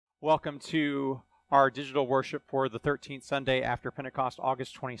Welcome to our digital worship for the 13th Sunday after Pentecost,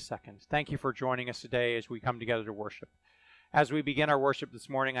 August 22nd. Thank you for joining us today as we come together to worship. As we begin our worship this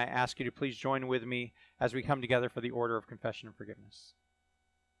morning, I ask you to please join with me as we come together for the order of confession and forgiveness.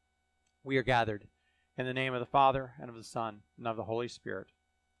 We are gathered in the name of the Father, and of the Son, and of the Holy Spirit.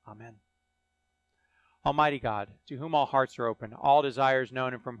 Amen. Almighty God, to whom all hearts are open, all desires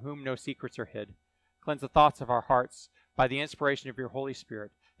known, and from whom no secrets are hid, cleanse the thoughts of our hearts by the inspiration of your Holy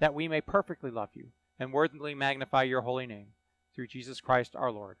Spirit, that we may perfectly love you and worthily magnify your holy name, through Jesus Christ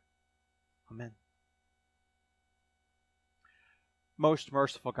our Lord. Amen. Most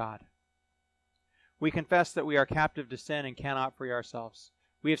merciful God, we confess that we are captive to sin and cannot free ourselves.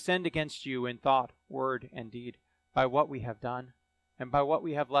 We have sinned against you in thought, word, and deed, by what we have done and by what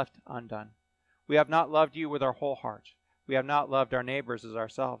we have left undone. We have not loved you with our whole heart. We have not loved our neighbors as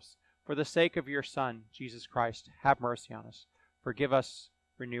ourselves. For the sake of your Son, Jesus Christ, have mercy on us. Forgive us,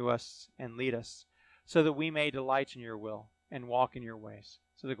 renew us, and lead us, so that we may delight in your will and walk in your ways,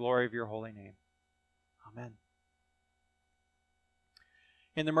 to the glory of your holy name. Amen.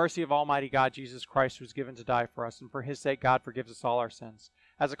 In the mercy of Almighty God, Jesus Christ was given to die for us, and for his sake God forgives us all our sins.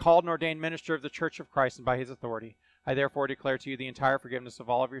 As a called and ordained minister of the Church of Christ and by his authority, I therefore declare to you the entire forgiveness of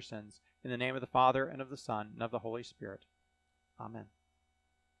all of your sins, in the name of the Father, and of the Son, and of the Holy Spirit. Amen.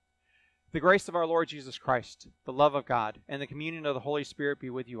 The grace of our Lord Jesus Christ, the love of God, and the communion of the Holy Spirit be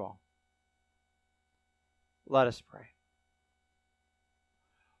with you all. Let us pray.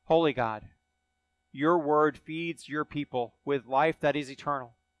 Holy God, your word feeds your people with life that is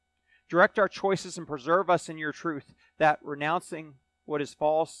eternal. Direct our choices and preserve us in your truth, that renouncing what is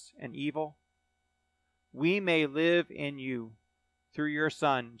false and evil, we may live in you through your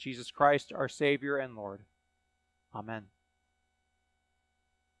Son, Jesus Christ, our Savior and Lord. Amen.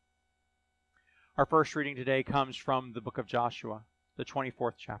 Our first reading today comes from the book of Joshua, the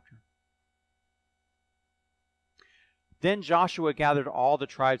 24th chapter. Then Joshua gathered all the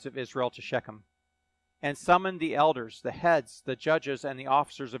tribes of Israel to Shechem, and summoned the elders, the heads, the judges, and the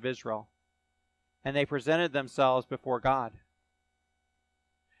officers of Israel. And they presented themselves before God.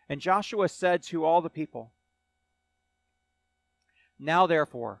 And Joshua said to all the people, "Now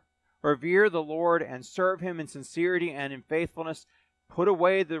therefore, revere the Lord and serve him in sincerity and in faithfulness. Put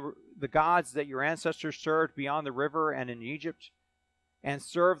away the gods that your ancestors served beyond the river and in Egypt, and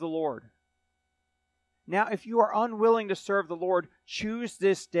serve the Lord. Now if you are unwilling to serve the Lord, choose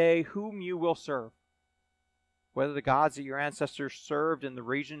this day whom you will serve, whether the gods that your ancestors served in the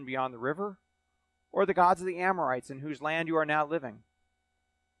region beyond the river, or the gods of the Amorites in whose land you are now living.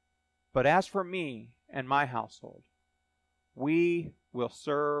 But as for me and my household, we will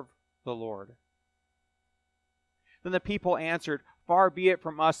serve the Lord." Then the people answered, "Far be it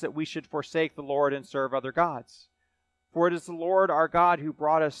from us that we should forsake the Lord and serve other gods. For it is the Lord our God who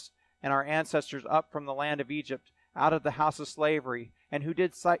brought us and our ancestors up from the land of Egypt, out of the house of slavery, and who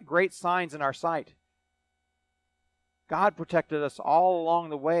did great signs in our sight. God protected us all along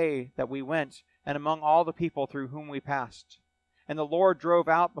the way that we went, and among all the people through whom we passed. And the Lord drove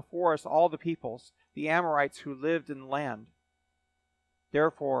out before us all the peoples, the Amorites who lived in the land.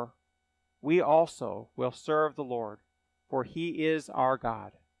 Therefore, we also will serve the Lord, for he is our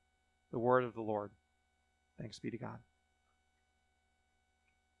God." The word of the Lord. Thanks be to God.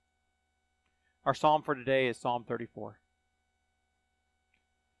 Our psalm for today is Psalm 34.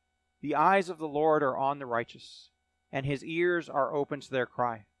 The eyes of the Lord are on the righteous, and his ears are open to their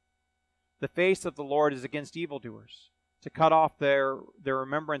cry. The face of the Lord is against evildoers, to cut off their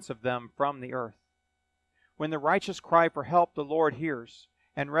remembrance of them from the earth. When the righteous cry for help, the Lord hears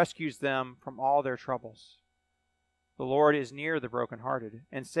and rescues them from all their troubles. The Lord is near the brokenhearted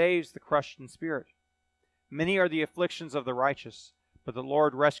and saves the crushed in spirit. Many are the afflictions of the righteous, but the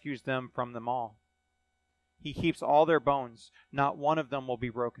Lord rescues them from them all. He keeps all their bones, not one of them will be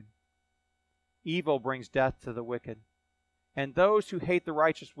broken. Evil brings death to the wicked, and those who hate the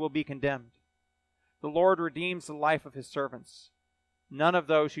righteous will be condemned. The Lord redeems the life of his servants. None of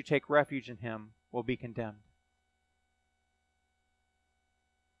those who take refuge in him will be condemned.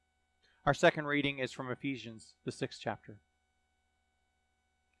 Our second reading is from Ephesians, the 6th chapter.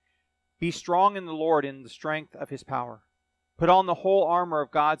 "Be strong in the Lord in the strength of his power. Put on the whole armor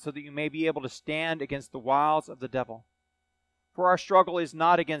of God so that you may be able to stand against the wiles of the devil. For our struggle is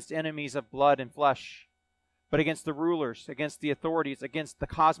not against enemies of blood and flesh, but against the rulers, against the authorities, against the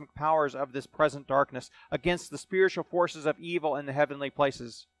cosmic powers of this present darkness, against the spiritual forces of evil in the heavenly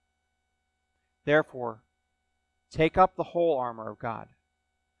places. Therefore, take up the whole armor of God,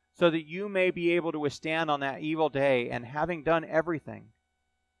 so that you may be able to withstand on that evil day, and having done everything,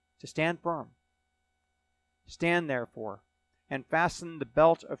 to stand firm. Stand therefore, and fasten the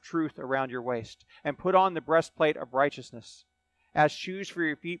belt of truth around your waist, and put on the breastplate of righteousness. As shoes for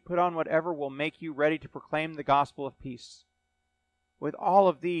your feet, put on whatever will make you ready to proclaim the gospel of peace. With all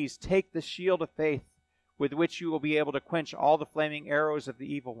of these, take the shield of faith, with which you will be able to quench all the flaming arrows of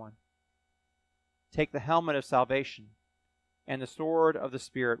the evil one. Take the helmet of salvation and the sword of the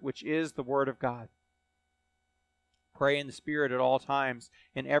Spirit, which is the Word of God. Pray in the Spirit at all times,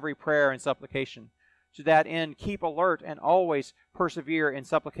 in every prayer and supplication. To that end, keep alert and always persevere in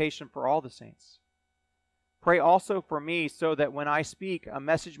supplication for all the saints. Pray also for me, so that when I speak, a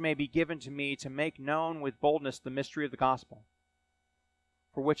message may be given to me to make known with boldness the mystery of the gospel,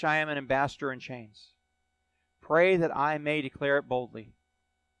 for which I am an ambassador in chains. Pray that I may declare it boldly,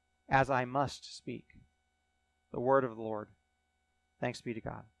 as I must speak. The word of the Lord. Thanks be to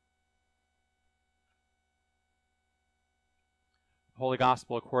God. Holy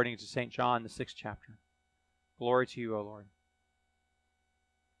Gospel according to St. John, the 6th chapter. Glory to you, O Lord.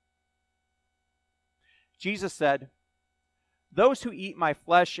 Jesus said, "Those who eat my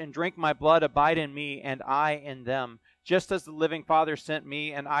flesh and drink my blood abide in me, and I in them. Just as the living Father sent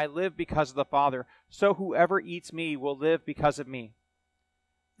me, and I live because of the Father, so whoever eats me will live because of me.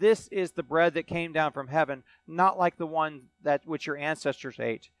 This is the bread that came down from heaven, not like the one that which your ancestors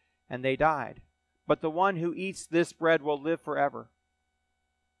ate, and they died. But the one who eats this bread will live forever."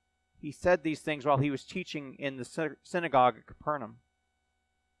 He said these things while he was teaching in the synagogue at Capernaum.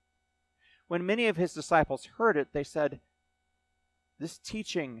 When many of his disciples heard it, they said, "This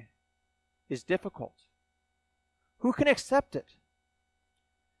teaching is difficult. Who can accept it?"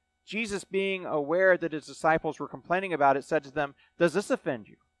 Jesus, being aware that his disciples were complaining about it, said to them, "Does this offend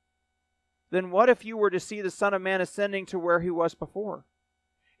you? Then what if you were to see the Son of Man ascending to where he was before?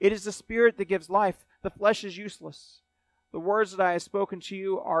 It is the Spirit that gives life. The flesh is useless. The words that I have spoken to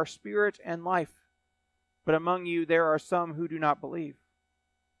you are spirit and life. But among you there are some who do not believe."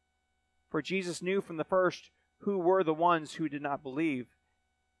 For Jesus knew from the first who were the ones who did not believe,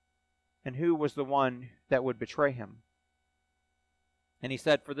 and who was the one that would betray him. And he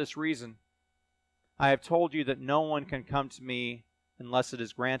said, "For this reason, I have told you that no one can come to me unless it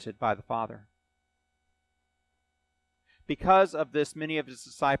is granted by the Father." Because of this, many of his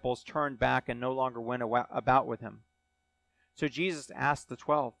disciples turned back and no longer went about with him. So Jesus asked the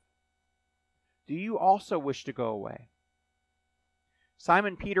 12, "Do you also wish to go away?"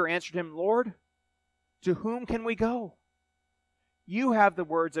 Simon Peter answered him, "Lord, to whom can we go? You have the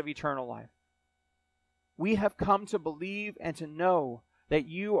words of eternal life. We have come to believe and to know that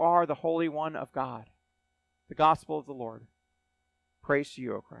you are the Holy One of God." The Gospel of the Lord. Praise to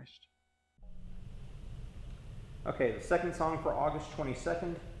you, O Christ. Okay, the second song for August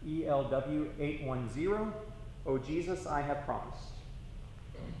 22nd, ELW 810, "O Jesus, I Have Promised."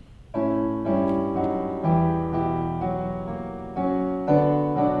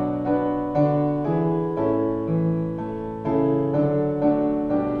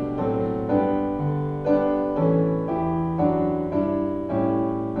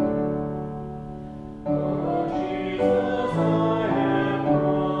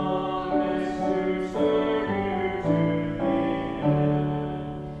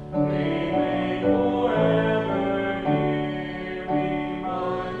 Forever near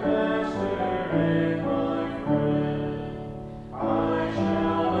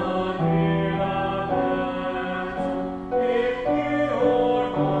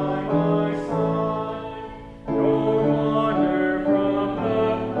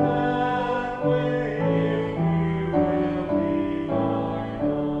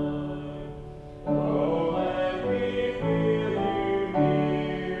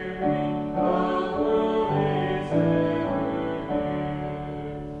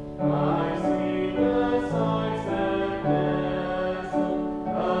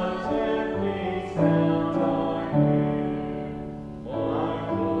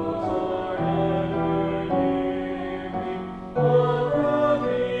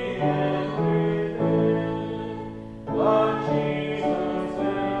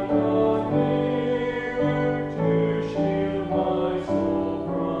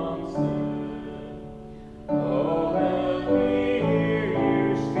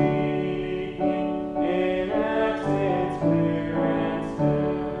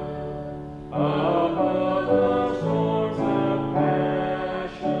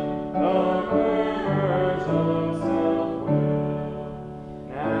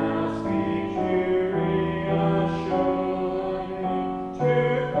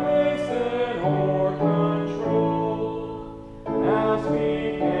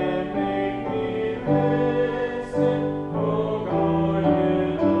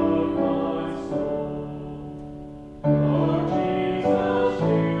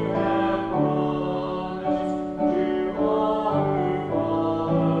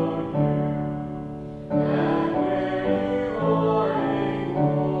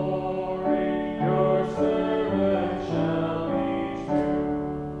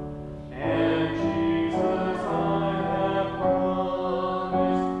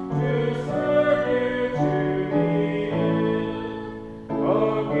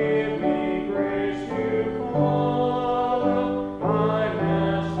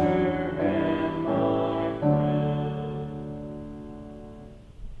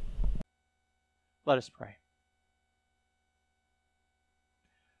Let us pray.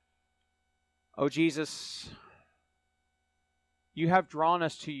 Oh Jesus, you have drawn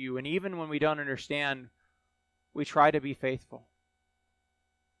us to you, and even when we don't understand, we try to be faithful.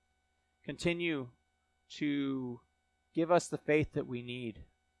 Continue to give us the faith that we need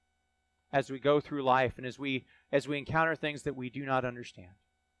as we go through life and as we encounter things that we do not understand.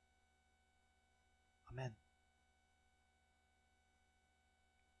 Amen.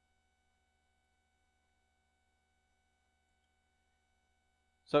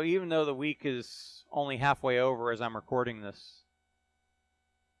 So even though the week is only halfway over as I'm recording this,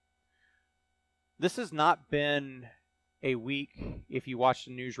 this has not been a week, if you watch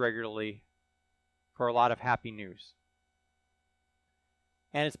the news regularly, for a lot of happy news.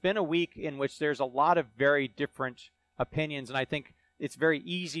 And it's been a week in which there's a lot of very different opinions, and I think it's very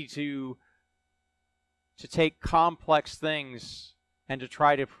easy to take complex things and to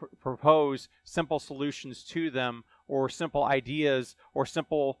try to propose simple solutions to them, or simple ideas, or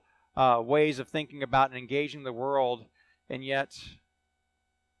simple ways of thinking about and engaging the world. And yet,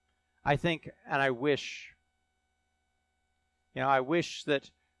 I think, and I wish that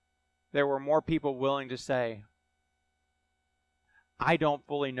there were more people willing to say, I don't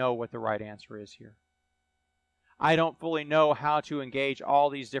fully know what the right answer is here. I don't fully know how to engage all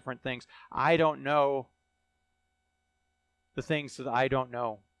these different things. I don't know the things that I don't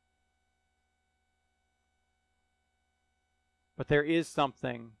know. But there is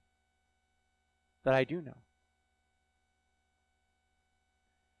something that I do know.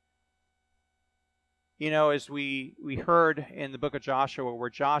 You know, as we heard in the book of Joshua, where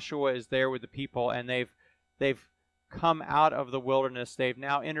Joshua is there with the people, and they've come out of the wilderness. They've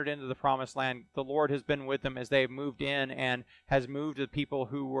now entered into the promised land. The Lord has been with them as they've moved in, and has moved the people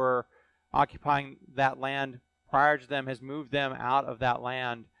who were occupying that land prior to them, has moved them out of that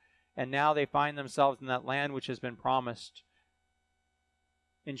land. And now they find themselves in that land which has been promised.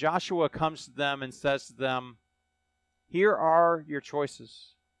 And Joshua comes to them and says to them, here are your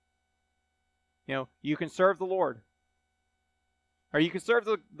choices. You know, you can serve the Lord. Or you can serve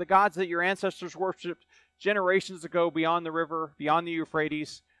the gods that your ancestors worshipped generations ago beyond the river, beyond the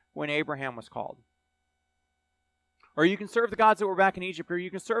Euphrates, when Abraham was called. Or you can serve the gods that were back in Egypt, or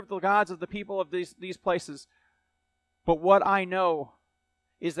you can serve the gods of the people of these places. But what I know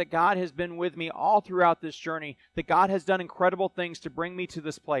is that God has been with me all throughout this journey, that God has done incredible things to bring me to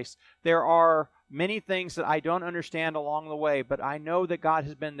this place. There are many things that I don't understand along the way, but I know that God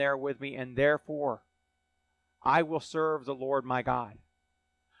has been there with me, and therefore I will serve the Lord my God.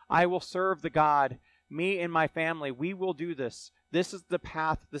 I will serve the God, me and my family, we will do this. This is the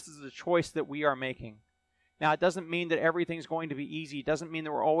path, this is the choice that we are making. Now, it doesn't mean that everything's going to be easy. It doesn't mean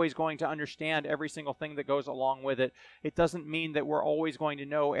that we're always going to understand every single thing that goes along with it. It doesn't mean that we're always going to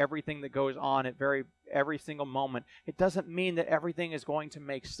know everything that goes on at every single moment. It doesn't mean that everything is going to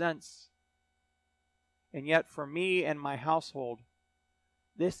make sense. And yet, for me and my household,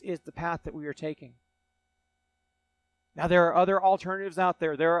 this is the path that we are taking. Now, there are other alternatives out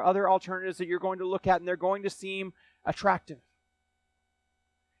there. There are other alternatives that you're going to look at, and they're going to seem attractive.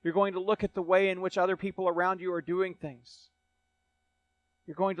 You're going to look at the way in which other people around you are doing things.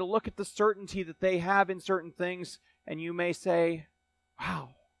 You're going to look at the certainty that they have in certain things, and you may say,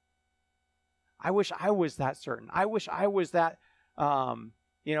 wow, I wish I was that certain. I wish I was that,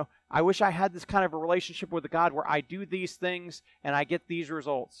 I wish I had this kind of a relationship with God where I do these things and I get these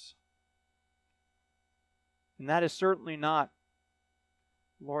results. And that is certainly not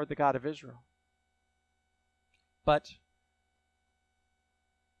Lord, the God of Israel. But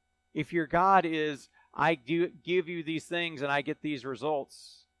if your God is, I do give you these things and I get these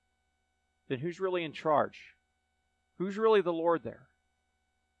results, then who's really in charge? Who's really the Lord there?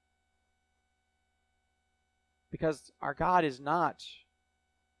 Because our God is not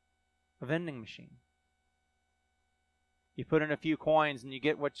a vending machine. You put in a few coins and you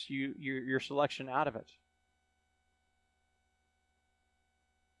get what your selection out of it.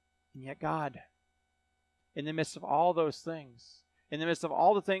 And yet God, in the midst of all those things, in the midst of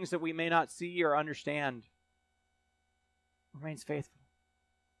all the things that we may not see or understand, remains faithful.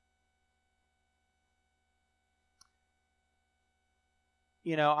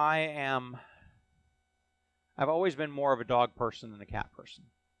 You know, I've always been more of a dog person than a cat person.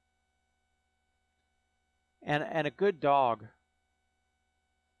 And a good dog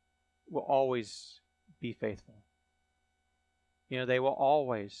will always be faithful. You know, they will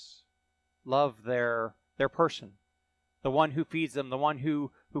always love their person. The one who feeds them, the one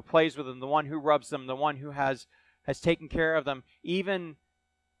who plays with them, the one who rubs them, the one who has taken care of them. Even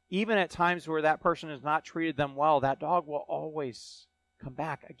at times where that person has not treated them well, that dog will always come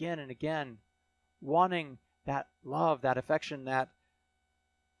back again and again, wanting that love, that affection, that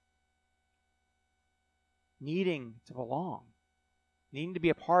needing to belong, needing to be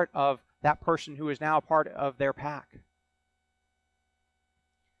a part of that person who is now a part of their pack.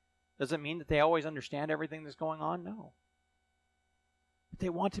 Does it mean that they always understand everything that's going on? No. But they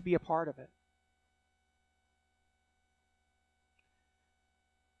want to be a part of it.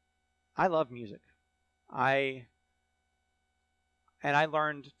 I love music. I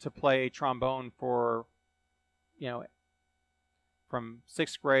learned to play trombone for, from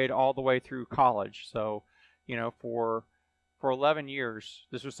 6th grade all the way through college. So, for 11 years,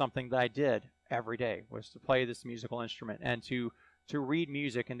 this was something that I did every day, was to play this musical instrument and to read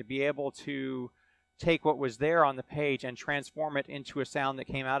music and to be able to take what was there on the page and transform it into a sound that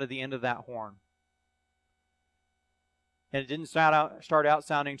came out of the end of that horn. And it didn't start out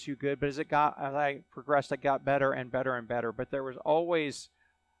sounding too good, but as I progressed, it got better and better and better. But there was always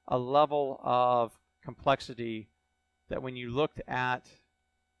a level of complexity that when you looked at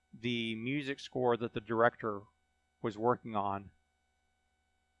the music score that the director was working on,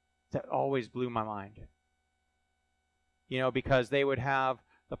 that always blew my mind. Because they would have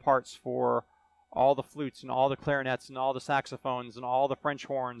the parts for all the flutes and all the clarinets and all the saxophones and all the French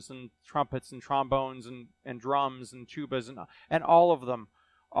horns and trumpets and trombones and drums and tubas and all of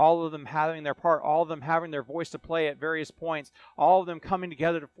them having their part, all of them having their voice to play at various points, all of them coming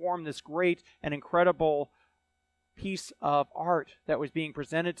together to form this great and incredible piece of art that was being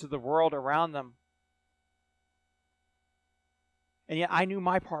presented to the world around them. And yet I knew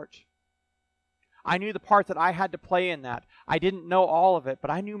my part. I knew the part that I had to play in that. I didn't know all of it, but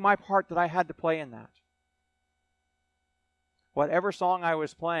I knew my part that I had to play in that. Whatever song I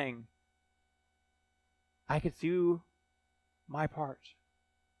was playing, I could do my part.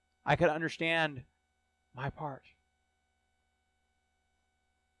 I could understand my part.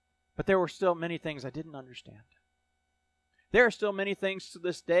 But there were still many things I didn't understand. There are still many things to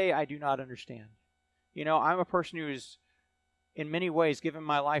this day I do not understand. I'm a person who is in many ways given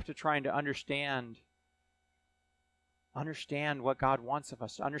my life to trying to understand what God wants of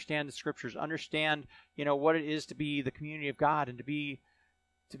us, understand the Scriptures, understand, what it is to be the community of God and to be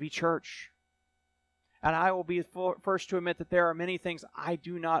church. And I will be the first to admit that there are many things I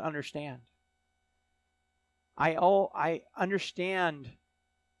do not understand. I understand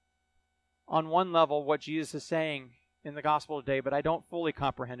on one level what Jesus is saying in the gospel today, but I don't fully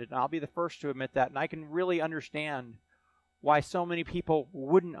comprehend it. And I'll be the first to admit that. And I can really understand why so many people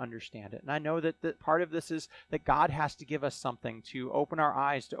wouldn't understand it. And I know that part of this is that God has to give us something to open our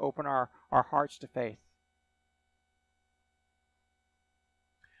eyes, to open our hearts to faith.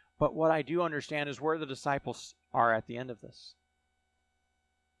 But what I do understand is where the disciples are at the end of this.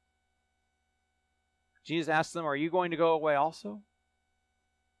 Jesus asked them, "Are you going to go away also?"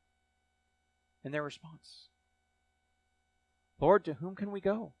 And their response, "Lord, to whom can we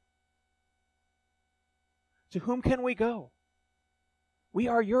go? To whom can we go? We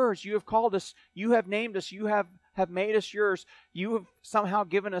are yours. You have called us. You have named us. You have made us yours. You have somehow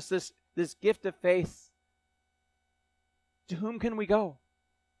given us this gift of faith. To whom can we go?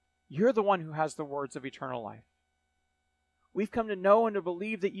 You're the one who has the words of eternal life. We've come to know and to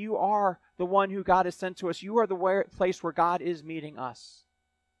believe that you are the one who God has sent to us. You are the place where God is meeting us.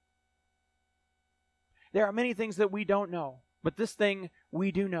 There are many things that we don't know, but this thing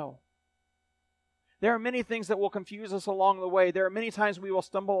we do know. There are many things that will confuse us along the way. There are many times we will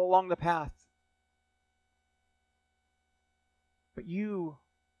stumble along the path. But you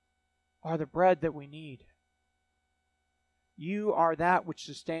are the bread that we need. You are that which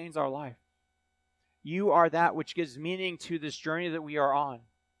sustains our life. You are that which gives meaning to this journey that we are on.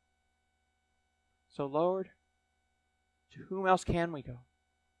 So, Lord, to whom else can we go?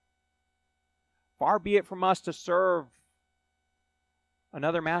 Far be it from us to serve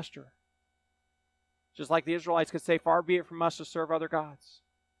another master. Just like the Israelites could say, far be it from us to serve other gods.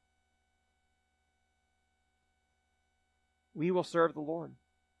 We will serve the Lord.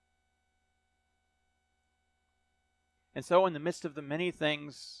 And so in the midst of the many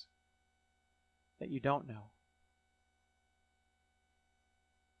things that you don't know,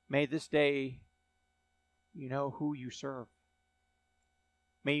 may this day you know who you serve.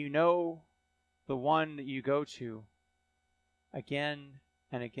 May you know the one that you go to again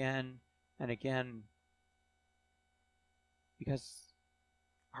and again and again, because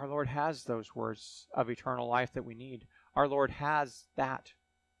our Lord has those words of eternal life that we need. Our Lord has that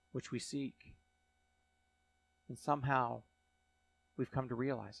which we seek. And somehow we've come to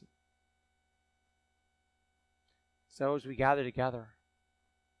realize it. So as we gather together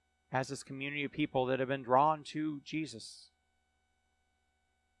as this community of people that have been drawn to Jesus,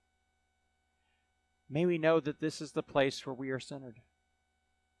 May we know that this is the place where we are centered.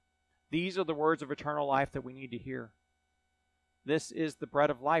 These are the words of eternal life that we need to hear. This is the bread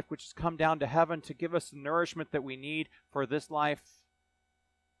of life which has come down to heaven to give us the nourishment that we need for this life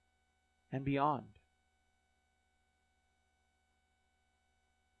and beyond.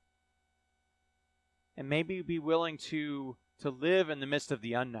 And maybe be willing to live in the midst of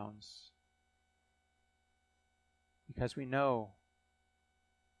the unknowns, because we know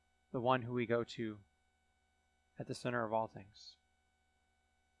the one who we go to at the center of all things.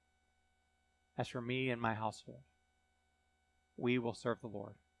 As for me and my household, we will serve the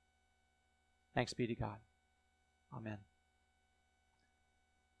Lord. Thanks be to God. Amen.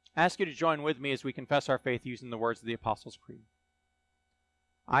 I ask you to join with me as we confess our faith using the words of the Apostles' Creed.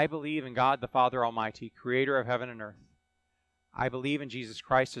 I believe in God the Father Almighty, creator of heaven and earth. I believe in Jesus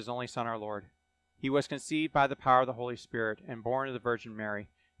Christ, his only Son, our Lord. He was conceived by the power of the Holy Spirit and born of the Virgin Mary.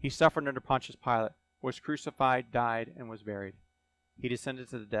 He suffered under Pontius Pilate, was crucified, died, and was buried. He descended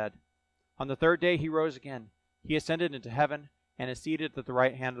to the dead. On the third day he rose again. He ascended into heaven and is seated at the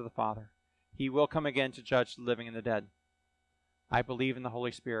right hand of the Father. He will come again to judge the living and the dead. I believe in the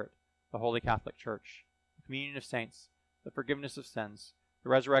Holy Spirit, the Holy Catholic Church, the communion of saints, the forgiveness of sins, the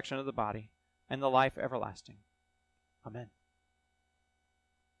resurrection of the body, and the life everlasting. Amen.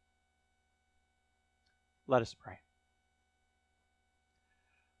 Let us pray.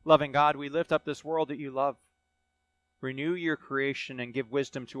 Loving God, we lift up this world that you love. Renew your creation and give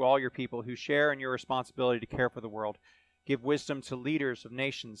wisdom to all your people who share in your responsibility to care for the world. Give wisdom to leaders of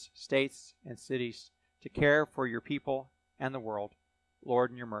nations, states, and cities to care for your people and the world.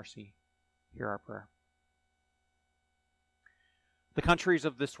 Lord, in your mercy, hear our prayer. The countries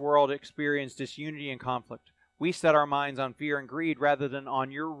of this world experience disunity and conflict. We set our minds on fear and greed rather than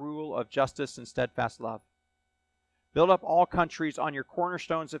on your rule of justice and steadfast love. Build up all countries on your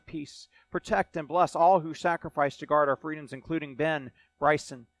cornerstones of peace. Protect and bless all who sacrifice to guard our freedoms, including Ben,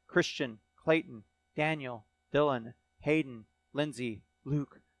 Bryson, Christian, Clayton, Daniel, Dylan, Hayden, Lindsay,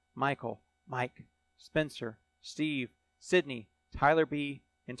 Luke, Michael, Mike, Spencer, Steve, Sydney, Tyler B.,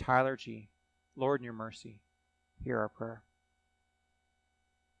 and Tyler G. Lord, in your mercy, hear our prayer.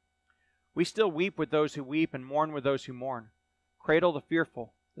 We still weep with those who weep and mourn with those who mourn. Cradle the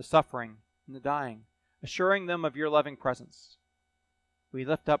fearful, the suffering, and the dying, assuring them of your loving presence. We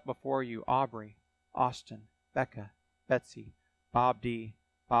lift up before you Aubrey, Austin, Becca, Betsy, Bob D.,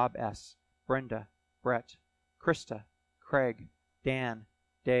 Bob S., Brenda, Brett, Krista, Craig, Dan,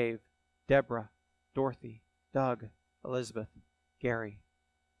 Dave, Deborah, Dorothy, Doug, Elizabeth, Gary,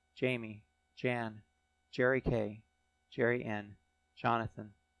 Jamie, Jan, Jerry K., Jerry N.,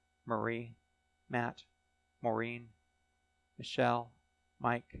 Jonathan, Marie, Matt, Maureen, Michelle,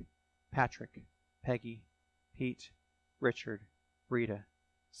 Mike, Patrick, Peggy, Pete, Richard, Rita,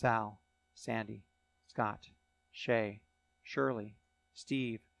 Sal, Sandy, Scott, Shay, Shirley,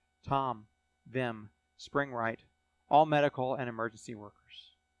 Steve, Tom, Vim, Springwright, all medical and emergency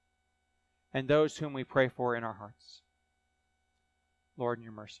workers, and those whom we pray for in our hearts. Lord, in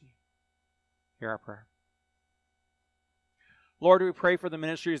your mercy, hear our prayer. Lord, we pray for the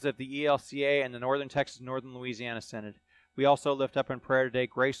ministries of the ELCA and the Northern Texas, Northern Louisiana Synod. We also lift up in prayer today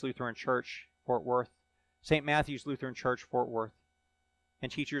Grace Lutheran Church, Fort Worth, St. Matthew's Lutheran Church, Fort Worth,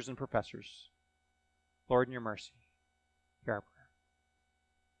 and teachers and professors. Lord, in your mercy, hear our prayer.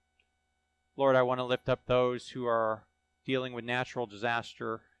 Lord, I want to lift up those who are dealing with natural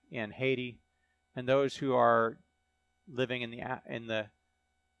disaster in Haiti and those who are living in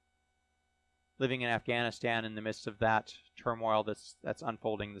Afghanistan in the midst of that turmoil that's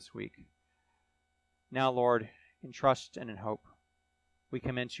unfolding this week. Now, Lord, in trust and in hope, we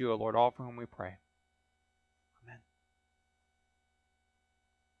commend to you, O Lord, all for whom we pray. Amen.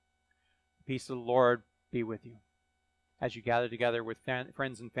 The peace of the Lord be with you as you gather together with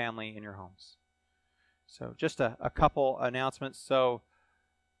friends and family in your homes. So just a couple announcements. So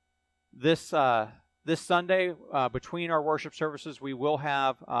this Sunday, between our worship services, we will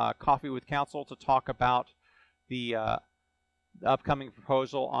have Coffee with Council to talk about the upcoming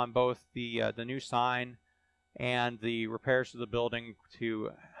proposal on both the new sign and the repairs to the building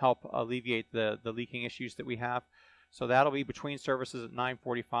to help alleviate the leaking issues that we have. So that'll be between services at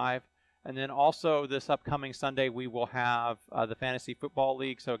 9:45. And then also this upcoming Sunday, we will have the Fantasy Football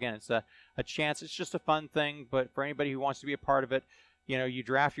League. So again, it's a chance. It's just a fun thing, but for anybody who wants to be a part of it, you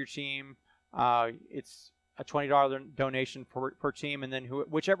draft your team. It's a $20 donation per team, and then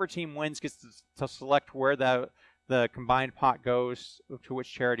whichever team wins gets to select where the combined pot goes, to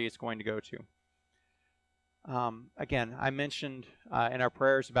which charity it's going to go to. Again, I mentioned in our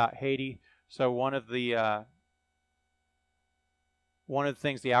prayers about Haiti. So one of the one of the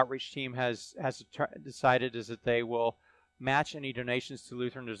things the outreach team has decided is that they will match any donations to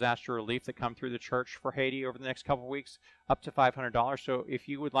Lutheran Disaster Relief that come through the church for Haiti over the next couple of weeks, up to $500. So if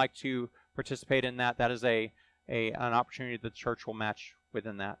you would like to participate in that, that is an opportunity that the church will match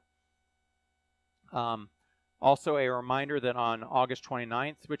within that. Also, a reminder that on August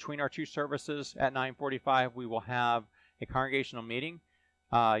 29th, between our two services at 9:45, we will have a congregational meeting.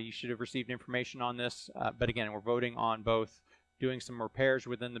 You should have received information on this, but again, we're voting on both doing some repairs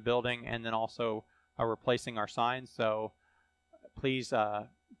within the building and then also replacing our signs. So please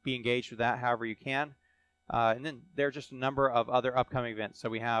be engaged with that however you can. And then there are just a number of other upcoming events. So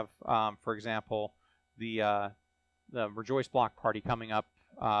we have, for example, the Rejoice Block Party coming up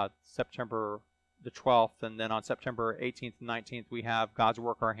September the 12th, and then on September 18th and 19th we have God's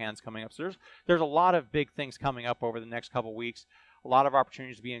Work Our Hands coming up. So there's a lot of big things coming up over the next couple of weeks. A lot of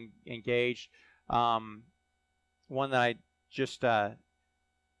opportunities to be engaged. One that I just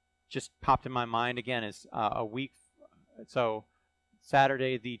popped in my mind again is a week. So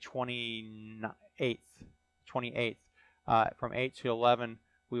Saturday the 28th, from 8 to 11,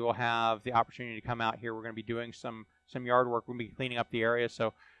 we will have the opportunity to come out here. We're going to be doing some yard work. We'll be cleaning up the area.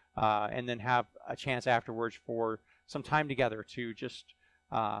 So and then have a chance afterwards for some time together to just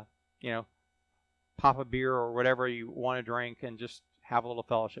pop a beer or whatever you want to drink and just have a little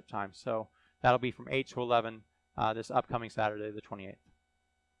fellowship time. So that'll be from 8 to 11 this upcoming Saturday, the 28th.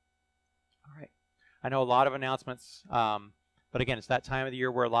 All right. I know a lot of announcements, but again, it's that time of the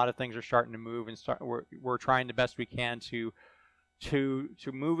year where a lot of things are starting to move, and we're trying the best we can to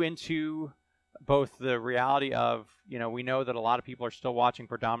move into both the reality of, we know that a lot of people are still watching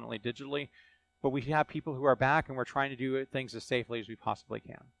predominantly digitally, but we have people who are back, and we're trying to do things as safely as we possibly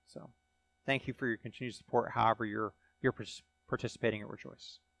can. So thank you for your continued support, however you're participating at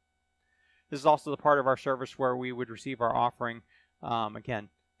Rejoice. This is also the part of our service where we would receive our offering. Again,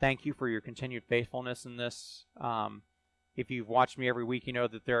 thank you for your continued faithfulness in this. If you've watched me every week, you know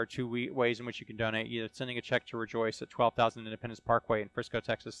that there are two ways in which you can donate. Either sending a check to Rejoice at 12,000 Independence Parkway in Frisco,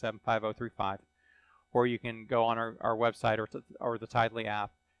 Texas 75035, or you can go on our website or the Tidely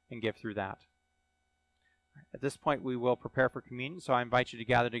app and give through that. At this point, we will prepare for communion, so I invite you to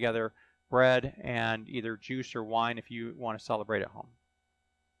gather together bread and either juice or wine if you want to celebrate at home.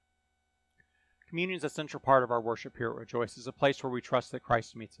 Communion is a central part of our worship here at Rejoice. It's a place where we trust that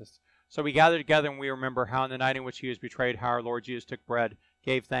Christ meets us. So we gather together and we remember how in the night in which he was betrayed, how our Lord Jesus took bread,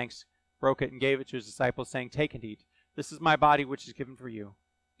 gave thanks, broke it, and gave it to his disciples, saying, "Take and eat. This is my body which is given for you.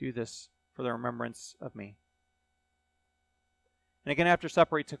 Do this for the remembrance of me." And again after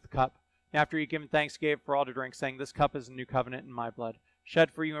supper he took the cup. And after he had given thanks, he gave it for all to drink, saying, "This cup is a new covenant in my blood,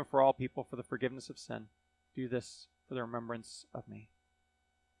 shed for you and for all people for the forgiveness of sin. Do this for the remembrance of me."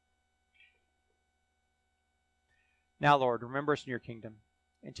 Now, Lord, remember us in your kingdom,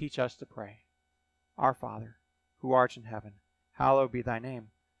 and teach us to pray. Our Father, who art in heaven, hallowed be thy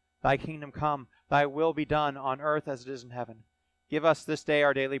name. Thy kingdom come, thy will be done on earth as it is in heaven. Give us this day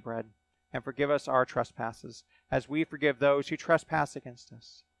our daily bread, and forgive us our trespasses, as we forgive those who trespass against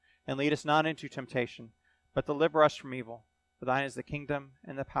us. And lead us not into temptation, but deliver us from evil. For thine is the kingdom,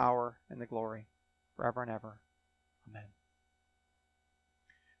 and the power, and the glory, forever and ever. Amen.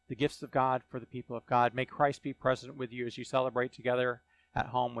 The gifts of God for the people of God. May Christ be present with you as you celebrate together at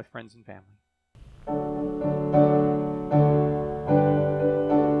home with friends and family.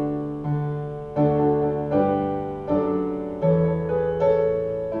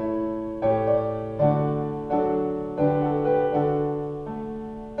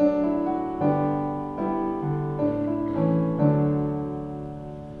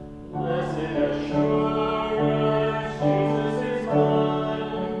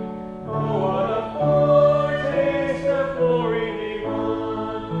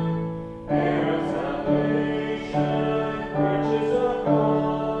 And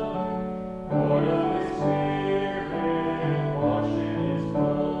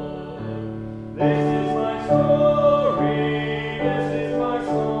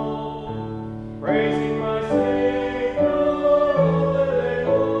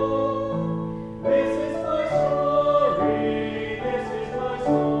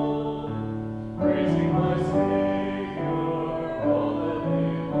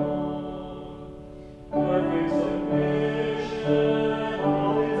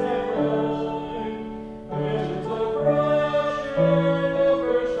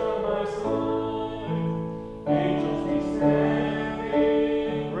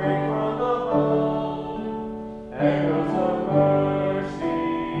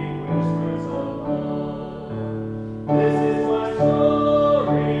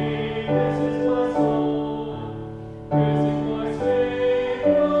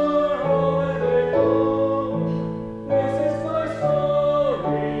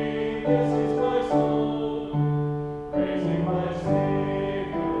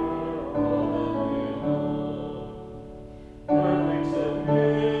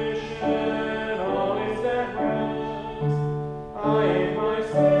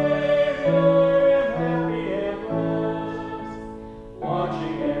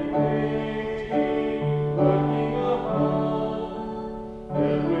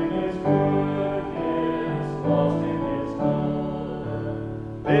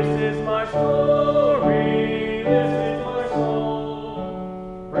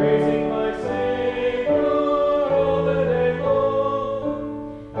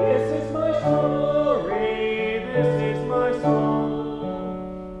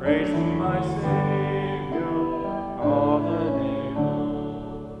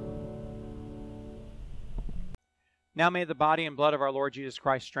Now may the body and blood of our Lord Jesus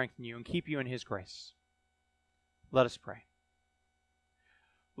Christ strengthen you and keep you in his grace. Let us pray.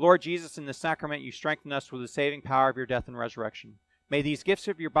 Lord Jesus, in the sacrament you strengthen us with the saving power of your death and resurrection. May these gifts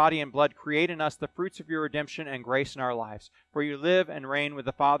of your body and blood create in us the fruits of your redemption and grace in our lives. For you live and reign with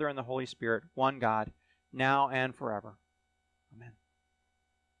the Father and the Holy Spirit, one God, now and forever. Amen.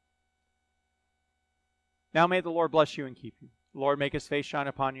 Now may the Lord bless you and keep you. The Lord make his face shine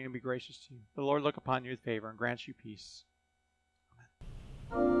upon you and be gracious to you. The Lord look upon you with favor and grant you peace.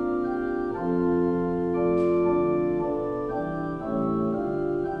 Amen.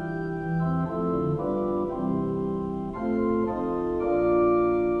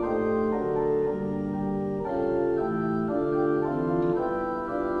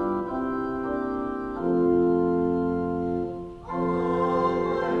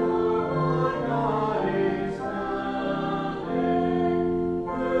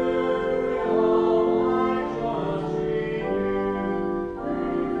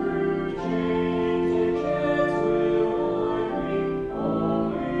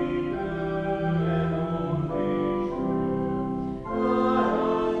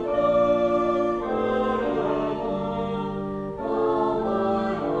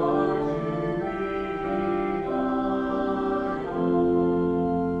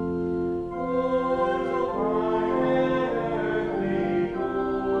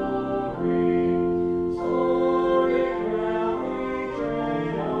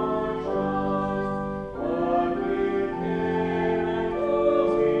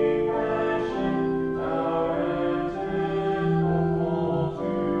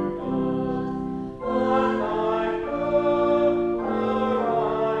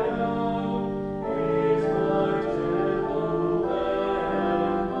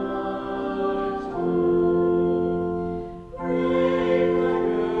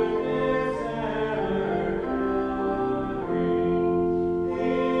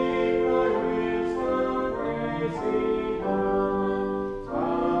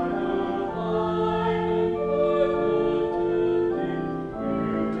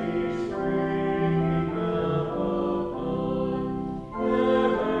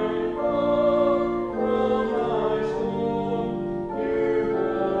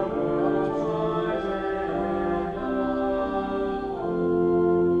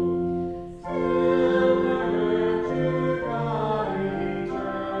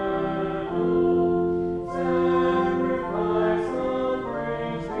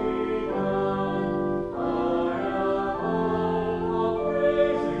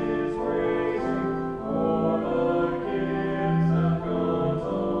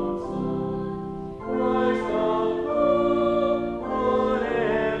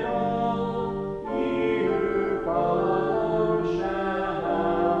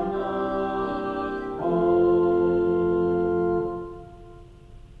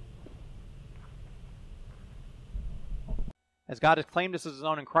 As God has claimed us as his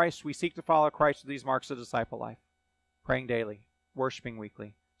own in Christ, we seek to follow Christ with these marks of disciple life. Praying daily, worshiping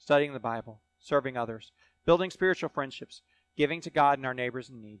weekly, studying the Bible, serving others, building spiritual friendships, giving to God and our neighbors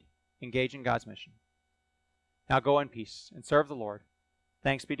in need, engaging God's mission. Now go in peace and serve the Lord.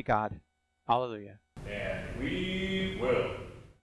 Thanks be to God. Hallelujah. And we will.